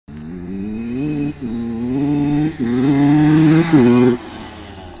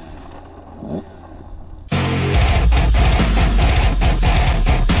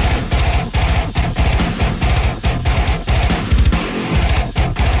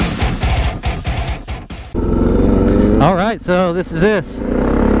Alright, so this is this.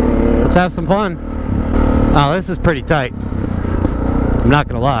 Let's have some fun. Oh, this is pretty tight. I'm not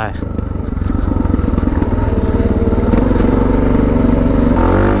gonna lie.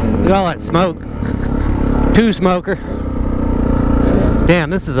 Look at all that smoke. Two smoker.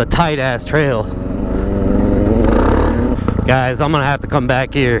 Damn, this is a tight ass trail. Guys, I'm gonna have to come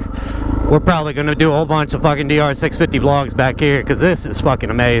back here. We're probably gonna do a whole bunch of fucking DR650 vlogs back here because this is fucking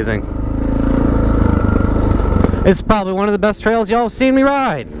amazing. It's probably one of the best trails y'all have seen me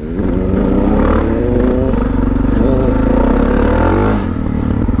ride.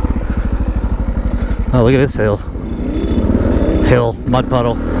 Oh, look at this hill. Hill, mud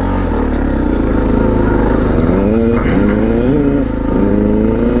puddle.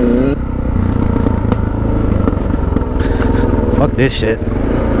 Fuck this shit.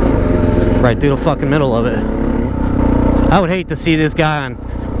 Right through the fucking middle of it. I would hate to see this guy on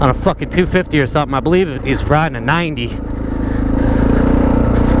a fucking 250 or something. I believe he's riding a 90.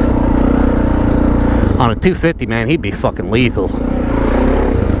 On a 250, man, he'd be fucking lethal.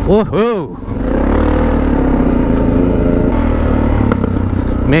 Woohoo!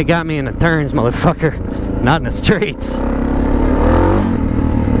 Man, got me in the turns, motherfucker. Not in the streets.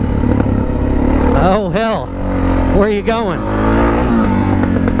 Oh, hell. Where are you going?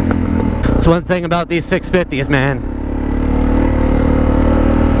 That's one thing about these 650s, man.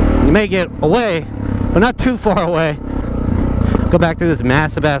 You may get away, but not too far away. Go back to this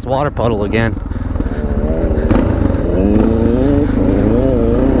massive ass water puddle again.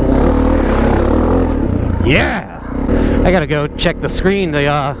 Yeah! I gotta go check the screen.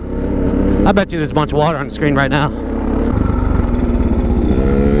 I bet you there's a bunch of water on the screen right now.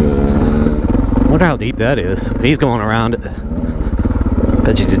 Wonder how deep that is. He's going around it.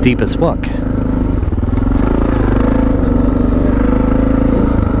 Bet you it's deep as fuck.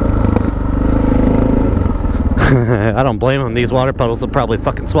 I don't blame him. These water puddles will probably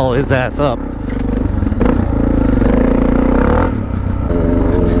fucking swallow his ass up.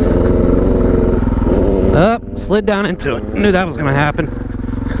 Up, slid down into it. Knew that was gonna happen.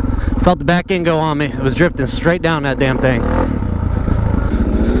 Felt the back end go on me. It was drifting straight down that damn thing.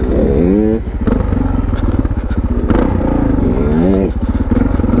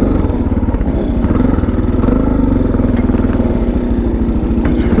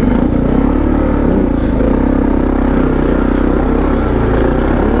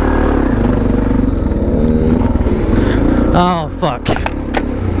 Oh, fuck.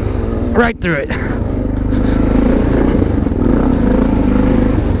 Right through it.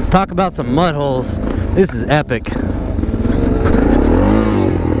 Talk about some mud holes. This is epic.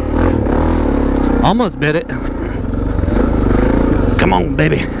 Almost bit it. Come on,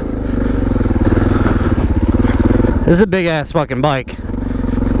 baby. This is a big ass fucking bike.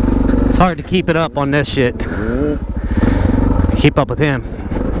 It's hard to keep it up on this shit. Keep up with him.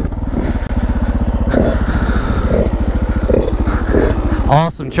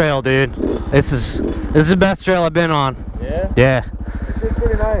 Awesome trail, dude. This is the best trail I've been on. Yeah? Yeah. This is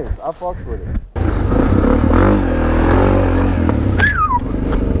pretty nice. I fucks with it.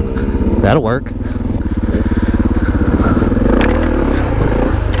 That'll work.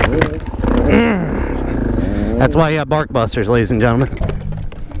 That's why you have bark busters, ladies and gentlemen.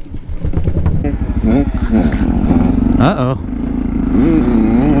 Uh-oh.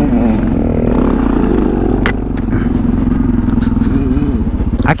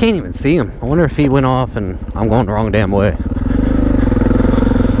 I can't even see him. I wonder if he went off and I'm going the wrong damn way.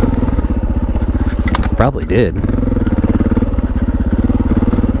 Probably did.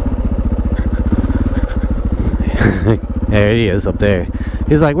 There he is up there.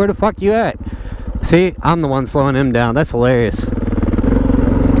 He's like, where the fuck you at? See, I'm the one slowing him down. That's hilarious.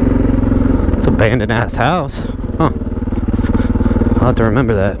 It's an abandoned ass house. Huh. I'll have to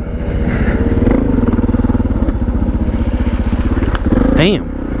remember that. Damn.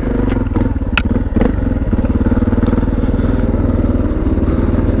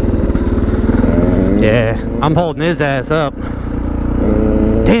 Yeah, I'm holding his ass up.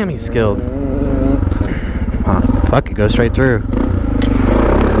 Damn, he's skilled. Huh, fuck it, go straight through.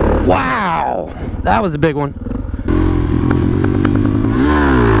 Wow! That was a big one.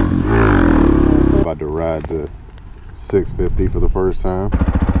 About to ride the 650 for the first time.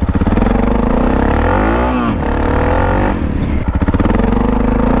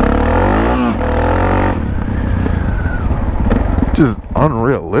 Just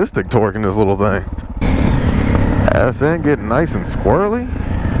unrealistic torque in this little thing. Ass end getting nice and squirrely.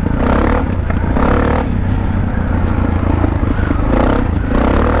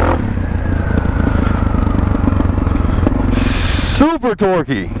 Super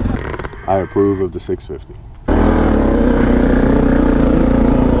torquey. I approve of the 650.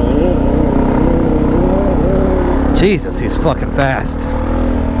 Jesus, he's fucking fast.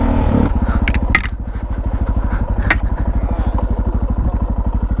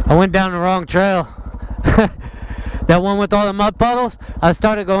 I went down the wrong trail. That one with all the mud puddles, I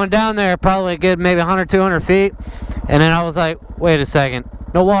started going down there probably a good maybe 100, 200 feet. And then I was like, wait a second,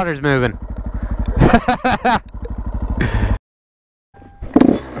 no water's moving.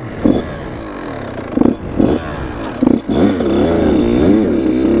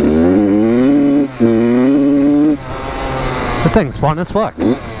 This thing's fun as fuck.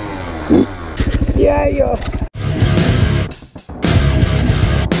 Yeah,